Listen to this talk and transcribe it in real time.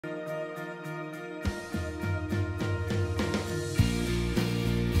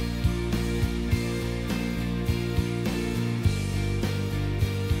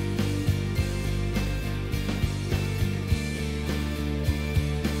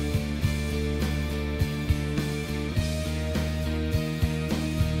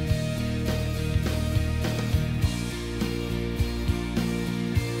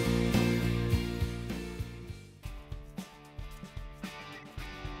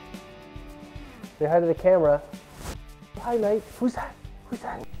Say hi to the camera. Hi, Knight. Who's that? Who's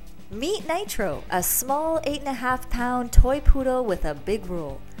that? Meet Nitro, a small 8.5-pound toy poodle with a big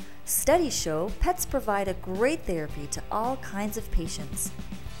roll. Studies show pets provide a great therapy to all kinds of patients.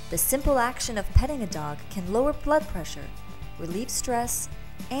 The simple action of petting a dog can lower blood pressure, relieve stress,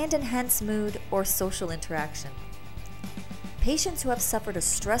 and enhance mood or social interaction. Patients who have suffered a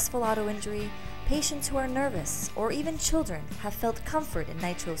stressful auto injury, patients who are nervous, or even children have felt comfort in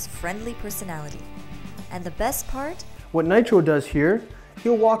Nitro's friendly personality. And the best part? What Nitro does here,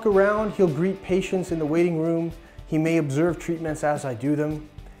 he'll walk around, he'll greet patients in the waiting room, he may observe treatments as I do them,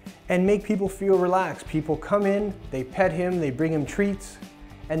 and make people feel relaxed. People come in, they pet him, they bring him treats,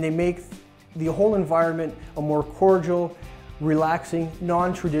 and they make the whole environment a more cordial, relaxing,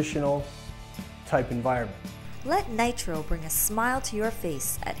 non-traditional type environment. Let Nitro bring a smile to your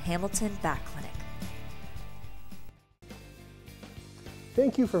face at Hamilton Back Clinic.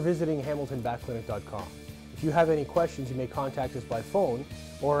 Thank you for visiting hamiltonbackclinic.com. If you have any questions, you may contact us by phone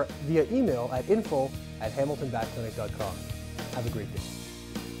or via email at info@hamiltonbackclinic.com. Have a great day.